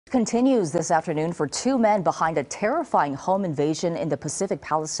Continues this afternoon for two men behind a terrifying home invasion in the Pacific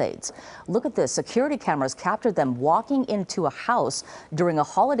Palisades. Look at this. Security cameras captured them walking into a house during a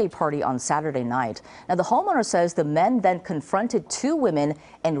holiday party on Saturday night. Now, the homeowner says the men then confronted two women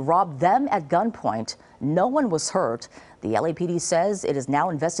and robbed them at gunpoint. No one was hurt. The LAPD says it is now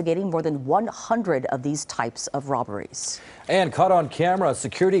investigating more than 100 of these types of robberies. And caught on camera, a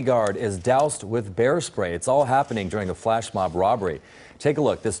security guard is doused with bear spray. It's all happening during a flash mob robbery. Take a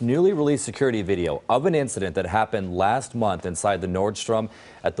look. This newly released security video of an incident that happened last month inside the Nordstrom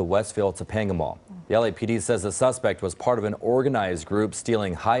at the Westfield Topanga Mall. The LAPD says the suspect was part of an organized group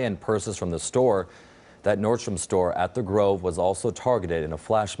stealing high-end purses from the store. That Nordstrom store at the Grove was also targeted in a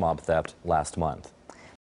flash mob theft last month.